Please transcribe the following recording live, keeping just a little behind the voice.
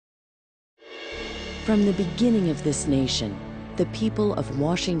From the beginning of this nation, the people of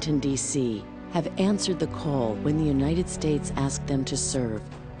Washington, D.C. have answered the call when the United States asked them to serve,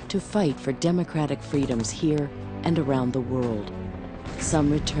 to fight for democratic freedoms here and around the world.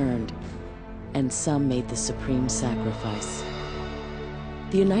 Some returned, and some made the supreme sacrifice.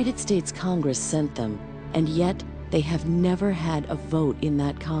 The United States Congress sent them, and yet they have never had a vote in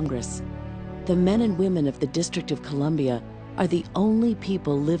that Congress. The men and women of the District of Columbia are the only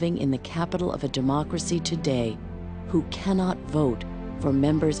people living in the capital of a democracy today who cannot vote for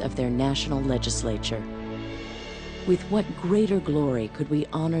members of their national legislature. With what greater glory could we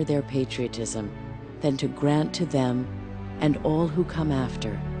honor their patriotism than to grant to them and all who come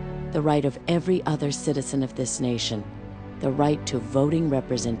after the right of every other citizen of this nation, the right to voting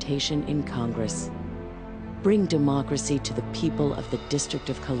representation in Congress. Bring democracy to the people of the District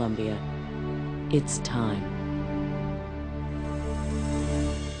of Columbia. It's time.